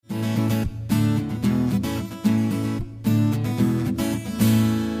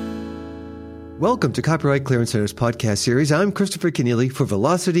Welcome to Copyright Clearance Center's podcast series. I'm Christopher Kenneally for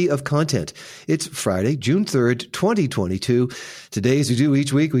Velocity of Content. It's Friday, June 3rd, 2022. Today, as we do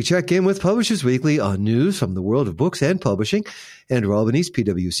each week, we check in with Publishers Weekly on news from the world of books and publishing. Andrew Albanese,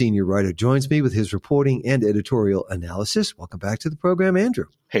 PW senior writer, joins me with his reporting and editorial analysis. Welcome back to the program, Andrew.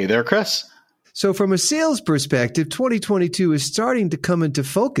 Hey there, Chris. So from a sales perspective, 2022 is starting to come into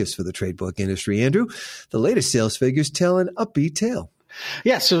focus for the trade book industry, Andrew. The latest sales figures tell an upbeat tale.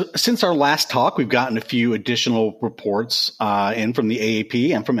 Yeah, so since our last talk, we've gotten a few additional reports in from the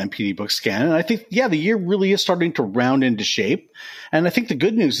AAP and from NPD Bookscan. And I think, the year really is starting to round into shape. And I think the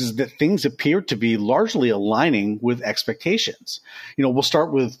good news is that things appear to be largely aligning with expectations. We'll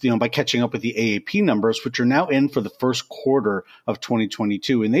start with, by catching up with the AAP numbers, which are now in for the first quarter of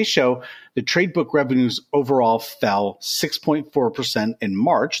 2022. And they show the trade book revenues overall fell 6.4% in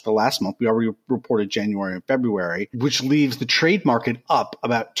March, the last month. We already reported January and February, which leaves the trade market up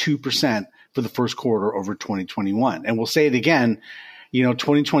about 2% for the first quarter over 2021. And we'll say it again,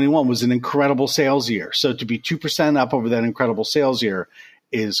 2021 was an incredible sales year. So to be 2% up over that incredible sales year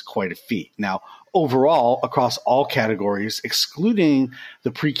is quite a feat. Now, overall, across all categories, excluding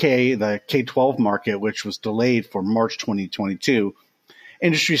the pre-K, the K-12 market, which was delayed for March 2022,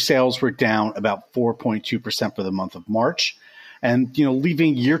 industry sales were down about 4.2% for the month of March. And,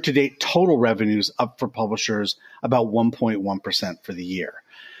 leaving year-to-date total revenues up for publishers about 1.1% for the year.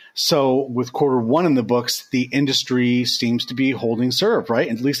 So with quarter one in the books, the industry seems to be holding serve, right?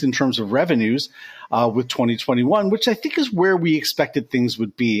 At least in terms of revenues with 2021, which I think is where we expected things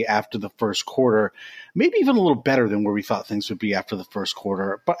would be after the first quarter, maybe even a little better than where we thought things would be after the first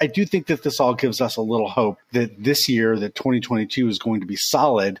quarter. But I do think that this all gives us a little hope that this year, that 2022 is going to be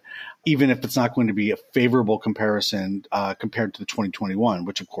solid, even if it's not going to be a favorable comparison compared to the 2021,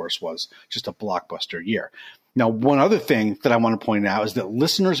 which of course was just a blockbuster year. Now, one other thing that I want to point out is that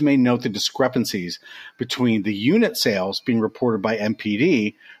listeners may note the discrepancies between the unit sales being reported by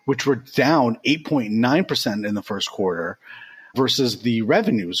NPD, which were down 8.9% in the first quarter, versus the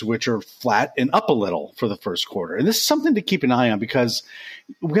revenues, which are flat and up a little for the first quarter. And this is something to keep an eye on because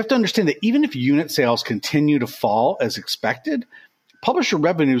we have to understand that even if unit sales continue to fall as expected, publisher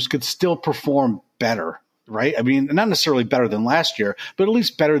revenues could still perform better, right? I mean, not necessarily better than last year, but at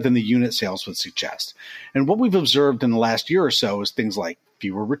least better than the unit sales would suggest. And what we've observed in the last year or so is things like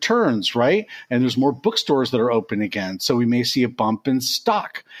fewer returns, right? And there's more bookstores that are open again. So we may see a bump in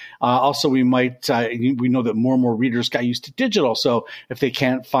stock. Also, we know that more and more readers got used to digital. So if they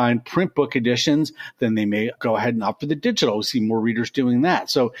can't find print book editions, then they may go ahead and opt for the digital. We see more readers doing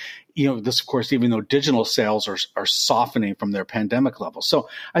that. So, this, of course, even though digital sales are softening from their pandemic levels. So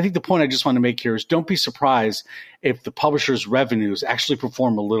I think the point I just want to make here is don't be surprised if the publisher's revenues actually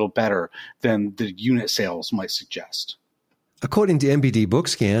perform a little better than the unit sales might suggest. According to NPD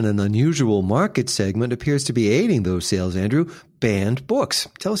Bookscan, an unusual market segment appears to be aiding those sales, Andrew, banned books.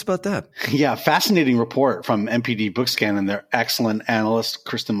 Tell us about that. Yeah, fascinating report from NPD Bookscan and their excellent analyst,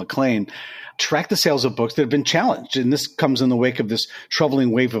 Kristen McLean, track the sales of books that have been challenged. And this comes in the wake of this troubling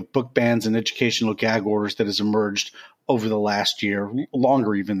wave of book bans and educational gag orders that has emerged over the last year,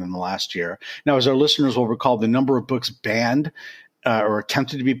 longer even than the last year. Now, as our listeners will recall, the number of books banned or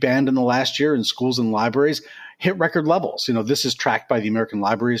attempted to be banned in the last year in schools and libraries hit record levels. This is tracked by the American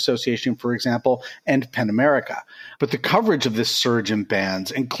Library Association, for example, and PEN America. But the coverage of this surge in bans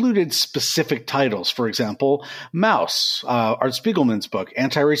included specific titles. For example, Mouse, Art Spiegelman's book,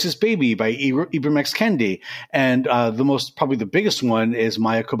 Anti-Racist Baby by Ibram X. Kendi. And probably the biggest one is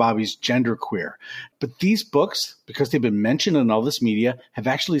Maya Kobabe's Genderqueer. But these books, because they've been mentioned in all this media, have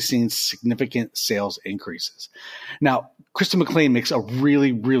actually seen significant sales increases. Now, Kristen McLean makes a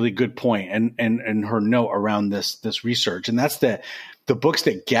really, really good point in her note around this research, and that's that the books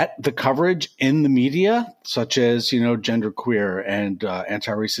that get the coverage in the media, such as, Genderqueer and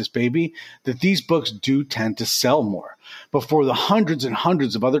Anti-Racist Baby, that these books do tend to sell more. But for the hundreds and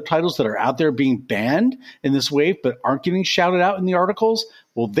hundreds of other titles that are out there being banned in this wave but aren't getting shouted out in the articles,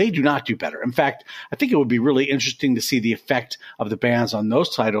 well, they do not do better. In fact, I think it would be really interesting to see the effect of the bans on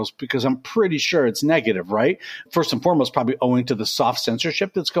those titles because I'm pretty sure it's negative, right? First and foremost, probably owing to the soft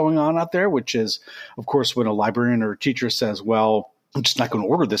censorship that's going on out there, which is, of course, when a librarian or a teacher says, well, I'm just not going to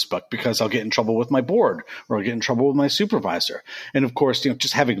order this book because I'll get in trouble with my board or I'll get in trouble with my supervisor. And of course,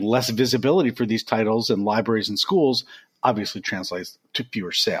 just having less visibility for these titles in libraries and schools obviously translates to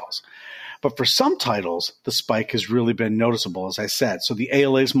fewer sales. But for some titles, the spike has really been noticeable, as I said. So the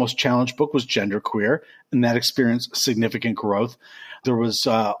ALA's most challenged book was Genderqueer, and that experienced significant growth. There was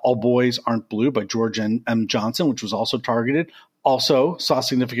All Boys Aren't Blue by George M. Johnson, which was also targeted. Also saw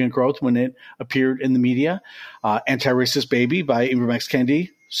significant growth when it appeared in the media. Anti-Racist Baby by Ibram X. Kendi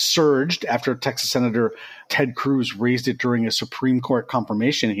surged after Texas Senator Ted Cruz raised it during a Supreme Court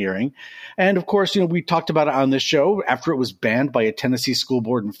confirmation hearing. And of course, we talked about it on this show after it was banned by a Tennessee school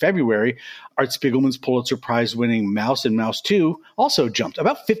board in February. Art Spiegelman's Pulitzer Prize winning Mouse and Mouse 2 also jumped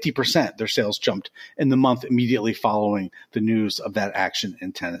about 50%. Their sales jumped in the month immediately following the news of that action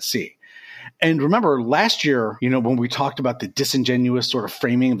in Tennessee. And remember, last year, when we talked about the disingenuous sort of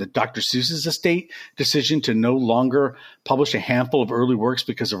framing of the Dr. Seuss's estate decision to no longer publish a handful of early works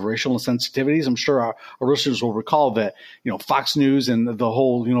because of racial insensitivities, I'm sure our listeners will recall that, Fox News and the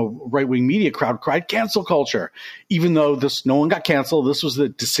whole, right-wing media crowd cried cancel culture. Even though no one got canceled, this was the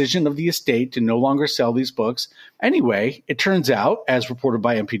decision of the estate to no longer sell these books. Anyway, it turns out, as reported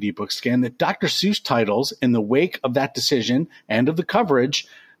by NPD Bookscan, that Dr. Seuss titles, in the wake of that decision and of the coverage,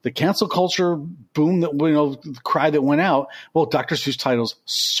 the cancel culture boom the cry that went out, well, Dr. Seuss titles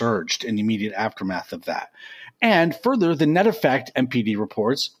surged in the immediate aftermath of that. And further, the net effect, NPD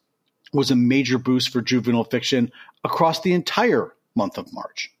reports, was a major boost for juvenile fiction across the entire month of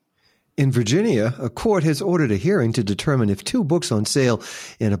March. In Virginia, a court has ordered a hearing to determine if 2 books on sale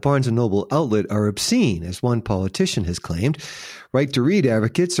in a Barnes & Noble outlet are obscene, as one politician has claimed. Right-to-read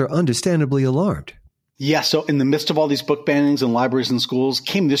advocates are understandably alarmed. Yeah, so in the midst of all these book bannings in libraries and schools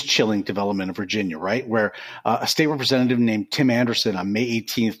came this chilling development in Virginia, right, where a state representative named Tim Anderson on May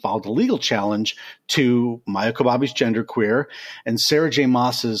 18th filed a legal challenge to Maya Kobabe's Genderqueer and Sarah J.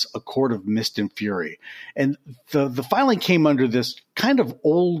 Maas's A Court of Mist and Fury. And the filing came under this kind of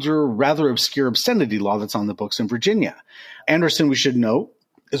older, rather obscure obscenity law that's on the books in Virginia. Anderson, we should note,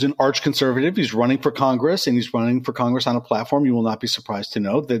 is an arch conservative. He's running for Congress, and he's running for Congress on a platform, you will not be surprised to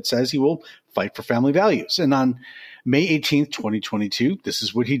know, that says he will fight for family values. And on May 18th, 2022, this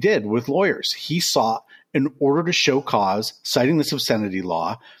is what he did with lawyers. He sought an order to show cause, citing this obscenity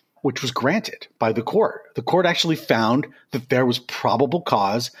law, which was granted by the court. The court actually found that there was probable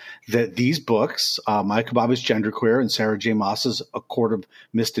cause that these books, Maya Kobabe's Genderqueer and Sarah J. Maas's A Court of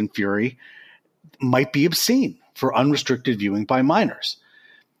Mist and Fury, might be obscene for unrestricted viewing by minors.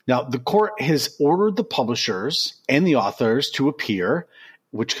 Now, the court has ordered the publishers and the authors to appear,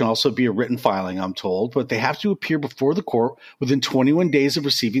 which can also be a written filing, I'm told, but they have to appear before the court within 21 days of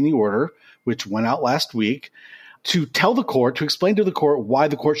receiving the order, which went out last week, to tell the court, to explain to the court why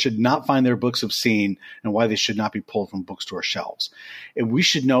the court should not find their books obscene and why they should not be pulled from bookstore shelves. And we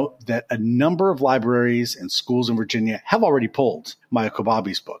should note that a number of libraries and schools in Virginia have already pulled Maya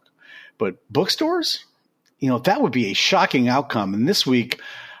Kobabe's book. But bookstores, that would be a shocking outcome. And this week,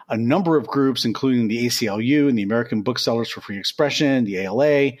 a number of groups, including the ACLU and the American Booksellers for Free Expression, the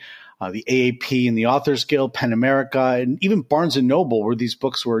ALA, the AAP and the Authors Guild, PEN America, and even Barnes & Noble, where these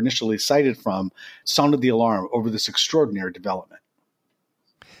books were initially cited from, sounded the alarm over this extraordinary development.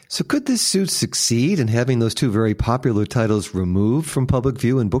 So could this suit succeed in having those 2 very popular titles removed from public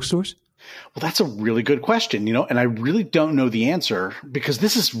view in bookstores? Well, that's a really good question, and I really don't know the answer because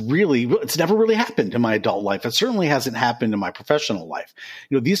it's never really happened in my adult life. It certainly hasn't happened in my professional life.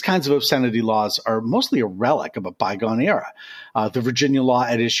 These kinds of obscenity laws are mostly a relic of a bygone era. The Virginia law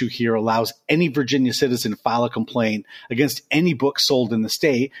at issue here allows any Virginia citizen to file a complaint against any book sold in the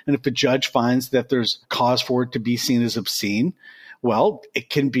state. And if a judge finds that there's cause for it to be seen as obscene, well, it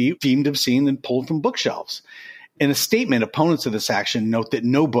can be deemed obscene and pulled from bookshelves. In a statement, opponents of this action note that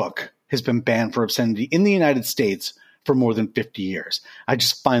no book has been banned for obscenity in the United States for more than 50 years. I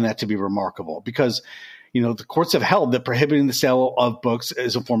just find that to be remarkable because, the courts have held that prohibiting the sale of books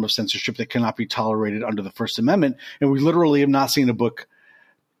is a form of censorship that cannot be tolerated under the First Amendment. And we literally have not seen a book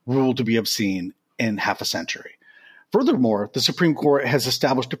ruled to be obscene in half a century. Furthermore, the Supreme Court has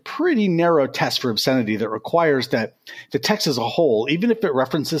established a pretty narrow test for obscenity that requires that the text as a whole, even if it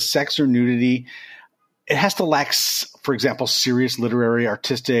references sex or nudity, it has to lack, for example, serious literary,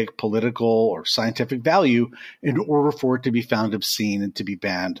 artistic, political, or scientific value in order for it to be found obscene and to be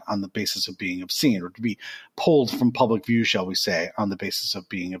banned on the basis of being obscene, or to be pulled from public view, shall we say, on the basis of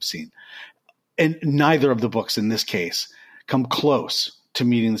being obscene. And neither of the books in this case come close to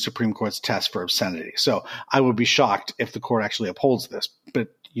meeting the Supreme Court's test for obscenity. So I would be shocked if the court actually upholds this. But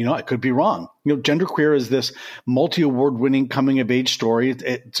I could be wrong. Genderqueer is this multi-award-winning coming-of-age story.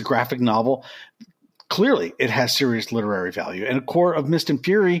 It's a graphic novel. Clearly, it has serious literary value. And A Court of Mist and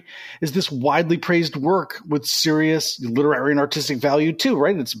Fury is this widely praised work with serious literary and artistic value too,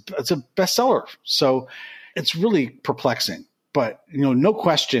 right? It's a bestseller. So it's really perplexing. But, no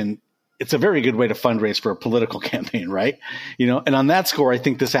question, it's a very good way to fundraise for a political campaign, right? And on that score, I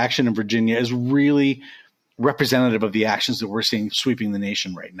think this action in Virginia is really representative of the actions that we're seeing sweeping the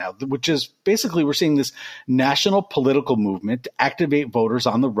nation right now, which is basically we're seeing this national political movement to activate voters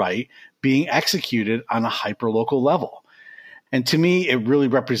on the right being executed on a hyperlocal level. And to me, it really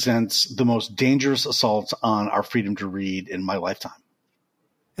represents the most dangerous assault on our freedom to read in my lifetime.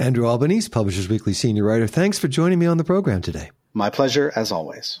 Andrew Albanese, Publishers Weekly senior writer, thanks for joining me on the program today. My pleasure, as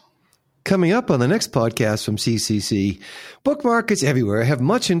always. Coming up on the next podcast from CCC, book markets everywhere have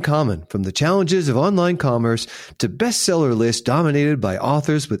much in common, from the challenges of online commerce to bestseller lists dominated by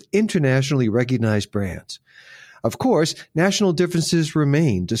authors with internationally recognized brands. Of course, national differences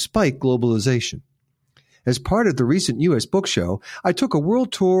remain despite globalization. As part of the recent U.S. Book Show, I took a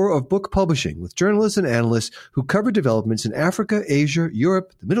world tour of book publishing with journalists and analysts who covered developments in Africa, Asia,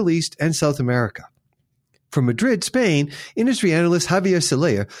 Europe, the Middle East, and South America. From Madrid, Spain, industry analyst Javier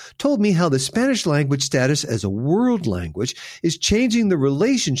Celaya told me how the Spanish language status as a world language is changing the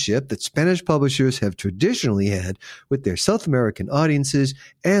relationship that Spanish publishers have traditionally had with their South American audiences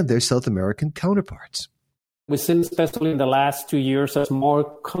and their South American counterparts. We've seen, especially in the last 2 years, as more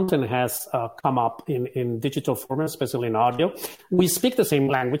content has come up in digital format, especially in audio. We speak the same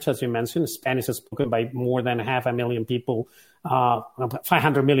language, as you mentioned. Spanish is spoken by more than 500,000 people,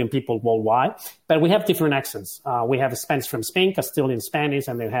 500 million people worldwide. But we have different accents. We have Spanish from Spain, Castilian Spanish,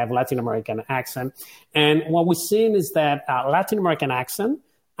 and then have Latin American accent. And what we've seen is that Latin American accent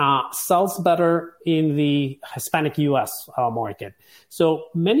sells better in the Hispanic U.S. Market. So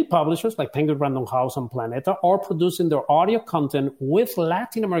many publishers like Penguin Random House and Planeta are producing their audio content with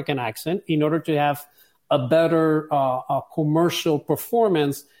Latin American accent in order to have a better commercial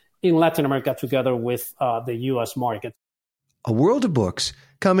performance in Latin America together with the U.S. market. A World of Books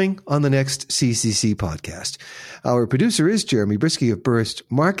coming on the next CCC podcast. Our producer is Jeremy Brisky of Burst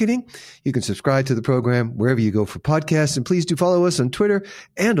Marketing. You can subscribe to the program wherever you go for podcasts, and please do follow us on Twitter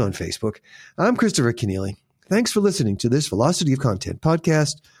and on Facebook. I'm Christopher Kenneally. Thanks for listening to this Velocity of Content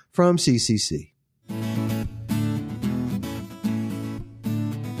podcast from CCC.